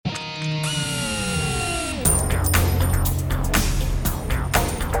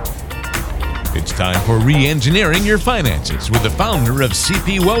time for re-engineering your finances with the founder of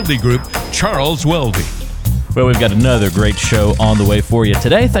CP Weldy Group, Charles Weldy. Well, we've got another great show on the way for you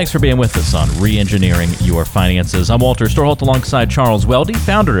today. Thanks for being with us on Re-Engineering Your Finances. I'm Walter Storholt alongside Charles Weldy,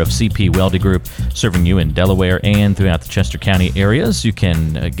 founder of CP Weldy Group, serving you in Delaware and throughout the Chester County areas. You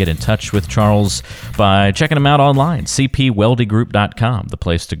can get in touch with Charles by checking him out online, cpweldygroup.com, the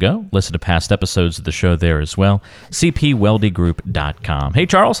place to go. Listen to past episodes of the show there as well, cpweldygroup.com. Hey,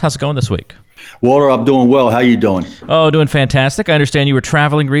 Charles, how's it going this week? Walter, I'm doing well. How you doing? Oh, doing fantastic. I understand you were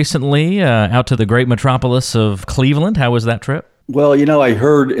traveling recently out to the great metropolis of Cleveland. How was that trip? Well, I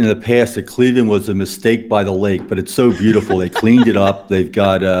heard in the past that Cleveland was a mistake by the lake, but it's so beautiful. They cleaned it up. They've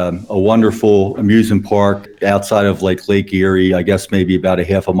got a wonderful amusement park outside of Lake Erie, I guess maybe about a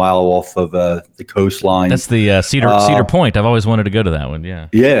half a mile off of the coastline. That's the Cedar Point. I've always wanted to go to that one, yeah.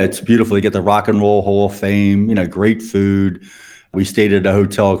 Yeah, it's beautiful. They get the Rock and Roll Hall of Fame, great food. We stayed at a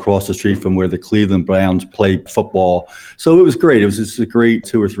hotel across the street from where the Cleveland Browns play football. So it was great. It was just a great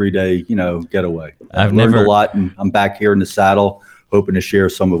 2 or 3 day, getaway. I've learned a lot, and I'm back here in the saddle hoping to share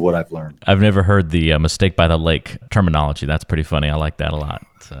some of what I've learned. I've never heard the mistake by the lake terminology. That's pretty funny. I like that a lot.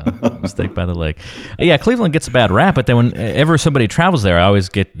 So, mistake by the lake. Yeah, Cleveland gets a bad rap, but then whenever somebody travels there, I always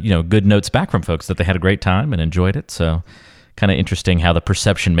get, good notes back from folks that they had a great time and enjoyed it. So kind of interesting how the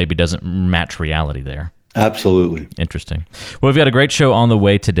perception maybe doesn't match reality there. Absolutely. Interesting. Well, we've got a great show on the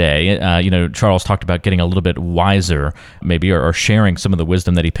way today. Charles talked about getting a little bit wiser, maybe, or sharing some of the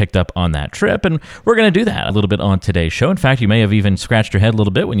wisdom that he picked up on that trip. And we're going to do that a little bit on today's show. In fact, you may have even scratched your head a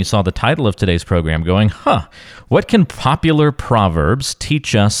little bit when you saw the title of today's program going, what can popular proverbs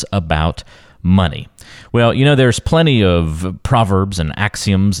teach us about money? Well, there's plenty of proverbs and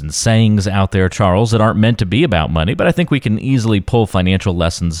axioms and sayings out there, Charles, that aren't meant to be about money, but I think we can easily pull financial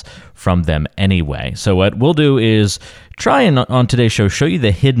lessons from them anyway. So what we'll do is try and, on today's show, show you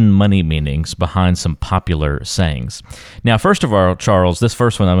the hidden money meanings behind some popular sayings. Now, first of all, Charles, this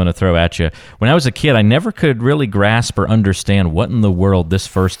first one I'm going to throw at you. When I was a kid, I never could really grasp or understand what in the world this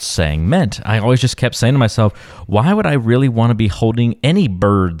first saying meant. I always just kept saying to myself, why would I really want to be holding any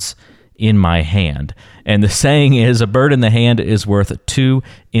birds in my hand? And the saying is, a bird in the hand is worth two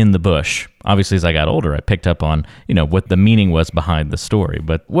in the bush. Obviously, as I got older, I picked up on, what the meaning was behind the story.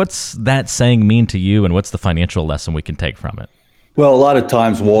 But what's that saying mean to you, and what's the financial lesson we can take from it? Well, a lot of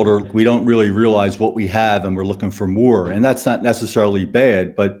times, Walter, we don't really realize what we have and we're looking for more. And that's not necessarily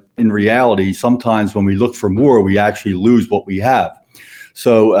bad, but in reality, sometimes when we look for more, we actually lose what we have.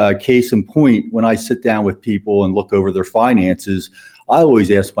 So case in point, when I sit down with people and look over their finances, I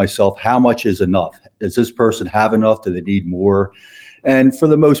always ask myself, how much is enough? Does this person have enough? Do they need more? And for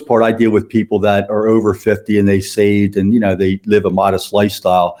the most part, I deal with people that are over 50 and they saved and, they live a modest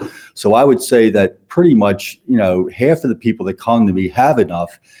lifestyle. So I would say that pretty much, half of the people that come to me have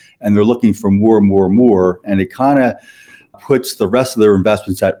enough and they're looking for more and more and more. And it kind of puts the rest of their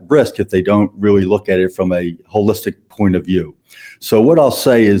investments at risk if they don't really look at it from a holistic point of view. So what I'll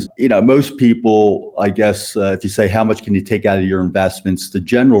say is, most people, I guess, if you say how much can you take out of your investments, the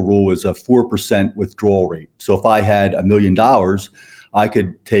general rule is a 4% withdrawal rate. So if I had $1 million, I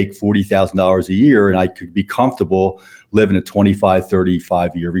could take $40,000 a year and I could be comfortable living a 25,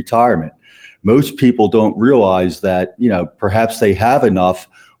 35-year retirement. Most people don't realize that, perhaps they have enough,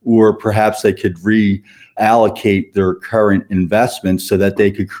 or perhaps they could reallocate their current investments so that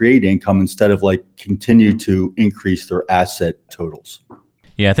they could create income instead of continue to increase their asset totals.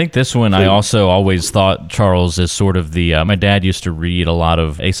 Yeah, I think this one I also always thought, Charles, is sort of the, my dad used to read a lot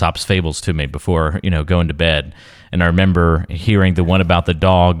of Aesop's fables to me before, going to bed. And I remember hearing the one about the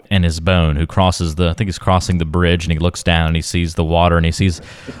dog and his bone who crosses I think he's crossing the bridge, and he looks down and he sees the water and he sees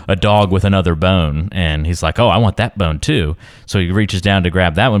a dog with another bone. And he's like, oh, I want that bone too. So he reaches down to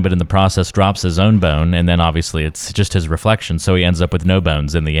grab that one, but in the process drops his own bone. And then obviously it's just his reflection. So he ends up with no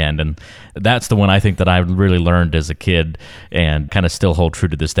bones in the end. And that's the one I think that I really learned as a kid and kind of still hold true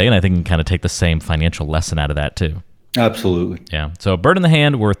to this day. And I think you can kind of take the same financial lesson out of that too. Absolutely. Yeah. So a bird in the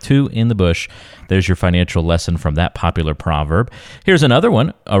hand worth two in the bush. There's your financial lesson from that popular proverb. Here's another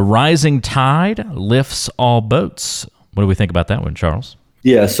one. A rising tide lifts all boats. What do we think about that one, Charles?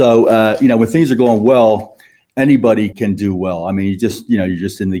 Yeah. So, when things are going well, anybody can do well. I mean, you're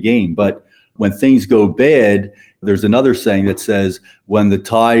just in the game. But when things go bad, there's another saying that says, when the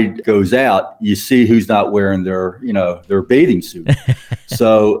tide goes out, you see who's not wearing their bathing suit.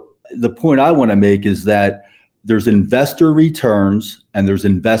 So the point I want to make is that there's investor returns and there's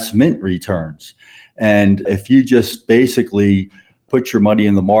investment returns. And if you just basically put your money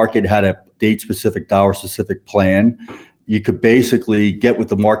in the market, had a date-specific, dollar-specific plan, you could basically get what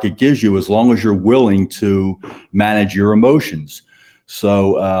the market gives you as long as you're willing to manage your emotions.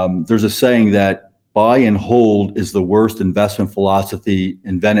 So there's a saying that buy and hold is the worst investment philosophy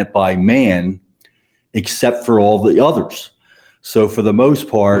invented by man, except for all the others. So for the most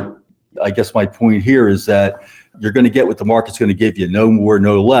part, I guess my point here is that you're going to get what the market's going to give you, no more,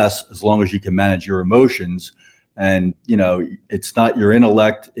 no less, as long as you can manage your emotions. And, it's not your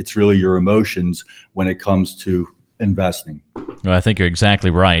intellect, it's really your emotions when it comes to investing. Well, I think you're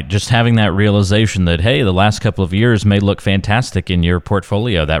exactly right. Just having that realization that, hey, the last couple of years may look fantastic in your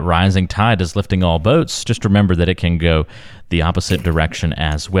portfolio. That rising tide is lifting all boats. Just remember that it can go the opposite direction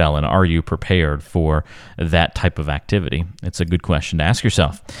as well. And are you prepared for that type of activity? It's a good question to ask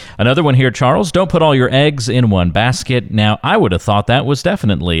yourself. Another one here, Charles, don't put all your eggs in one basket. Now, I would have thought that was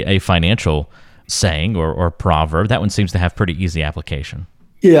definitely a financial saying or proverb. That one seems to have pretty easy application.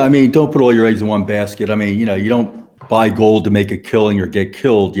 Yeah, don't put all your eggs in one basket. You don't buy gold to make a killing or get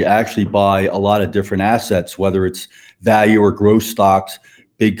killed. You actually buy a lot of different assets, whether it's value or growth stocks,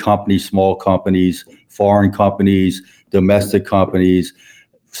 big companies, small companies, foreign companies, domestic companies,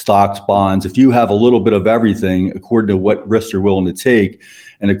 stocks, bonds. If you have a little bit of everything, according to what risks you're willing to take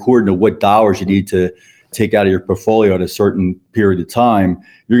and according to what dollars you need to take out of your portfolio at a certain period of time,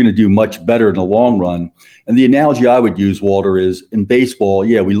 you're going to do much better in the long run. And the analogy I would use, Walter, is in baseball,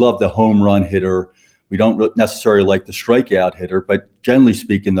 yeah, we love the home run hitter. We don't necessarily like the strikeout hitter, but generally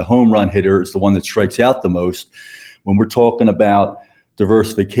speaking, the home run hitter is the one that strikes out the most. When we're talking about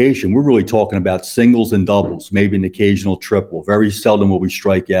diversification, we're really talking about singles and doubles, maybe an occasional triple. Very seldom will we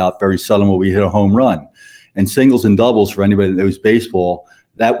strike out, very seldom will we hit a home run. And singles and doubles, for anybody that knows baseball,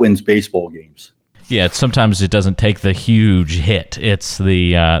 that wins baseball games. Yeah, sometimes it doesn't take the huge hit. It's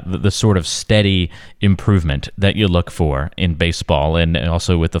the sort of steady improvement that you look for in baseball and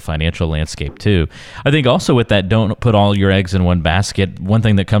also with the financial landscape too. I think also with that, don't put all your eggs in one basket. One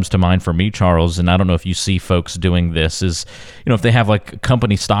thing that comes to mind for me, Charles, and I don't know if you see folks doing this, is if they have like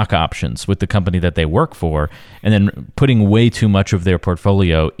company stock options with the company that they work for and then putting way too much of their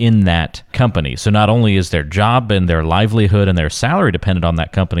portfolio in that company. So not only is their job and their livelihood and their salary dependent on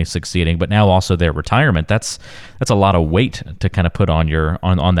that company succeeding, but now also their retirement. That's a lot of weight to kind of put on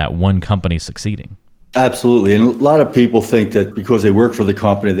on that one company succeeding. Absolutely. And a lot of people think that because they work for the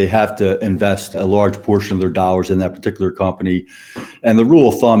company, they have to invest a large portion of their dollars in that particular company. And the rule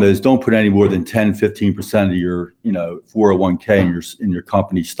of thumb is don't put any more than 10, 15% of your, 401k in your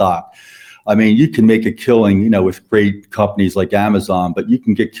company stock. You can make a killing, with great companies like Amazon, but you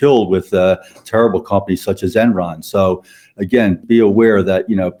can get killed with terrible companies such as Enron. So again, be aware that,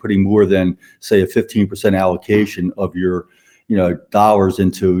 putting more than, say, a 15% allocation of your dollars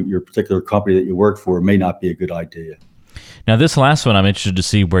into your particular company that you work for may not be a good idea. Now, this last one, I'm interested to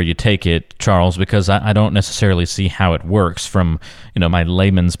see where you take it, Charles, because I don't necessarily see how it works from, my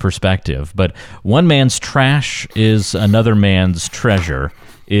layman's perspective. But one man's trash is another man's treasure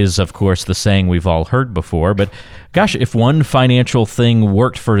is, of course, the saying we've all heard before. But gosh, if one financial thing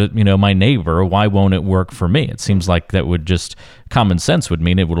worked for, my neighbor, why won't it work for me? It seems like that would just, common sense would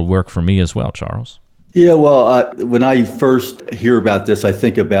mean it would work for me as well, Charles. Yeah, well, when I first hear about this, I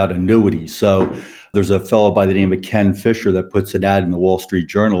think about annuities. So there's a fellow by the name of Ken Fisher that puts an ad in the Wall Street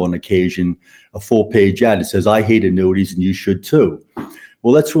Journal on occasion, a full-page ad. It says, "I hate annuities and you should too."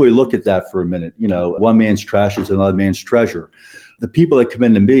 Well, let's really look at that for a minute. One man's trash is another man's treasure. The people that come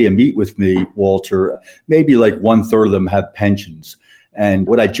in to me and meet with me, Walter, maybe like 1/3 of them have pensions. And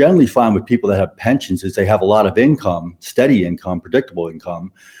what I generally find with people that have pensions is they have a lot of income, steady income, predictable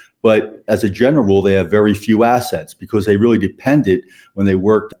income. But as a general rule, they have very few assets because they really depended when they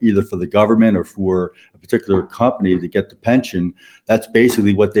worked either for the government or for a particular company to get the pension. That's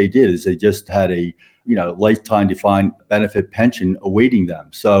basically what they did, is they just had a lifetime defined benefit pension awaiting them.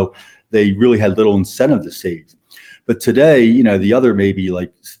 So they really had little incentive to save. But today, the other maybe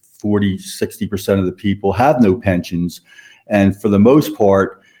like 40, 60% of the people have no pensions. And for the most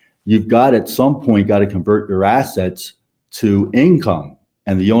part, you've got at some point got to convert your assets to income.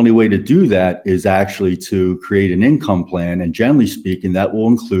 And the only way to do that is actually to create an income plan. And generally speaking, that will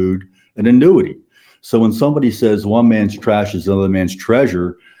include an annuity. So when somebody says one man's trash is another man's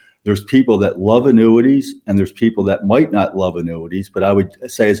treasure, there's people that love annuities and there's people that might not love annuities. But I would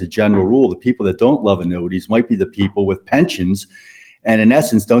say as a general rule, the people that don't love annuities might be the people with pensions. And in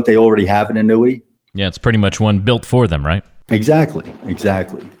essence, don't they already have an annuity? Yeah, it's pretty much one built for them, right? Exactly.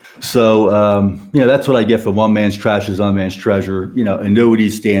 So, that's what I get from one man's trash is another man's treasure.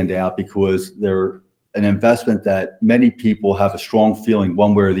 Annuities stand out because they're an investment that many people have a strong feeling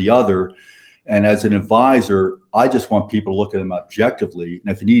one way or the other. And as an advisor, I just want people to look at them objectively.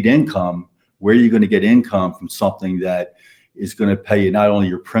 And if you need income, where are you going to get income from something that is going to pay you not only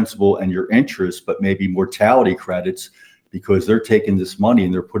your principal and your interest, but maybe mortality credits, because they're taking this money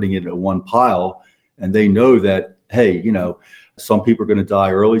and they're putting it in one pile And they know that, hey, some people are going to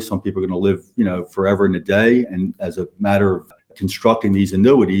die early. Some people are going to live, forever and a day. And as a matter of constructing these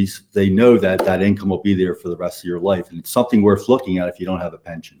annuities, they know that income will be there for the rest of your life. And it's something worth looking at if you don't have a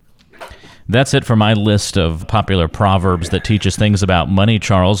pension. That's it for my list of popular proverbs that teach us things about money,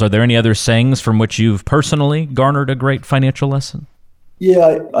 Charles. Are there any other sayings from which you've personally garnered a great financial lesson?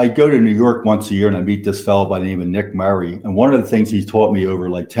 Yeah, I go to New York once a year and I meet this fellow by the name of Nick Murray. And one of the things he taught me over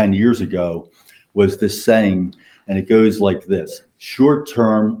like 10 years ago was this saying, and it goes like this: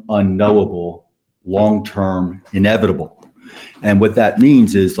 short-term, unknowable, long-term, inevitable. And what that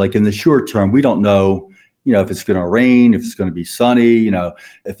means is, like, in the short term, we don't know, if it's going to rain, if it's going to be sunny,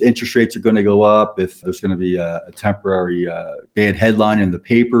 if interest rates are going to go up, if there's going to be a temporary bad headline in the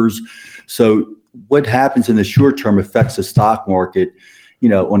papers. So what happens in the short term affects the stock market,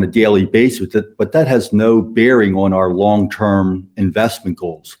 on a daily basis, but that has no bearing on our long-term investment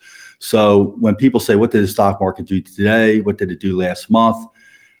goals. So when people say, what did the stock market do today? What did it do last month?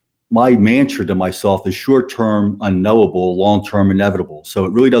 My mantra to myself is short-term, unknowable, long-term, inevitable. So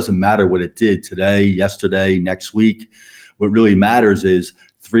it really doesn't matter what it did today, yesterday, next week. What really matters is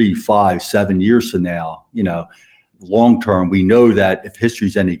 3, 5, 7 years from now, long-term, we know that if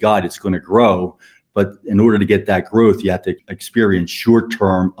history's any guide, it's going to grow. But in order to get that growth, you have to experience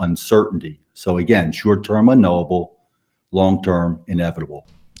short-term uncertainty. So again, short-term, unknowable, long-term, inevitable.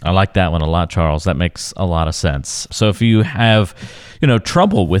 I like that one a lot, Charles. That makes a lot of sense. So if you have,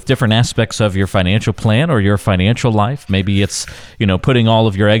 trouble with different aspects of your financial plan or your financial life, maybe it's, putting all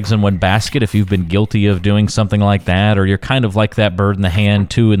of your eggs in one basket, if you've been guilty of doing something like that, or you're kind of like that bird in the hand,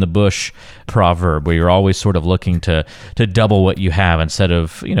 two in the bush proverb, where you're always sort of looking to double what you have instead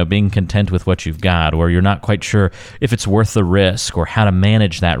of, being content with what you've got, or you're not quite sure if it's worth the risk or how to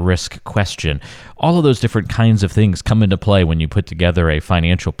manage that risk question. All of those different kinds of things come into play when you put together a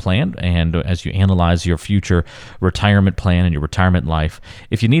financial plan and as you analyze your future retirement plan and your retirement life.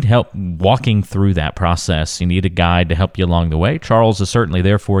 If you need help walking through that process, you need a guide to help you along the way, Charles is certainly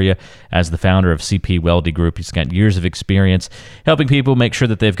there for you as the founder of CP Welde Group. He's got years of experience helping people make sure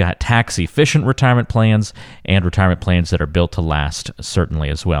that they've got tax-efficient retirement plans and retirement plans that are built to last, certainly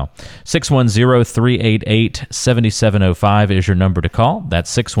as well. 610-388-7705 is your number to call.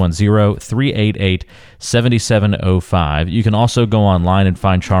 That's 610-388-7705. You can also go online and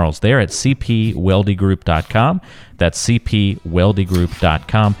find Charles there at cpweldegroup.com. That's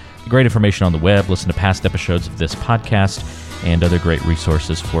cpweldegroup.com. Great information on the web. Listen to past episodes of this podcast and other great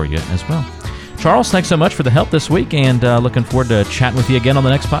resources for you as well. Charles, thanks so much for the help this week, and looking forward to chatting with you again on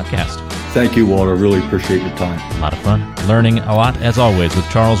the next podcast. Thank you, Walter. Really appreciate your time. A lot of fun. Learning a lot, as always, with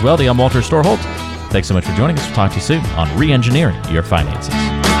Charles Welde. I'm Walter Storholt. Thanks so much for joining us. We'll talk to you soon on Re-Engineering Your Finances.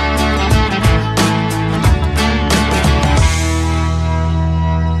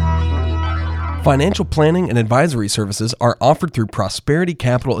 Financial planning and advisory services are offered through Prosperity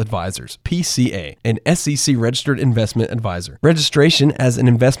Capital Advisors, PCA, an SEC-registered investment advisor. Registration as an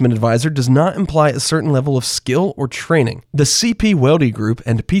investment advisor does not imply a certain level of skill or training. The CP Welde Group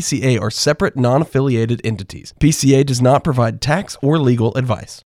and PCA are separate, non-affiliated entities. PCA does not provide tax or legal advice.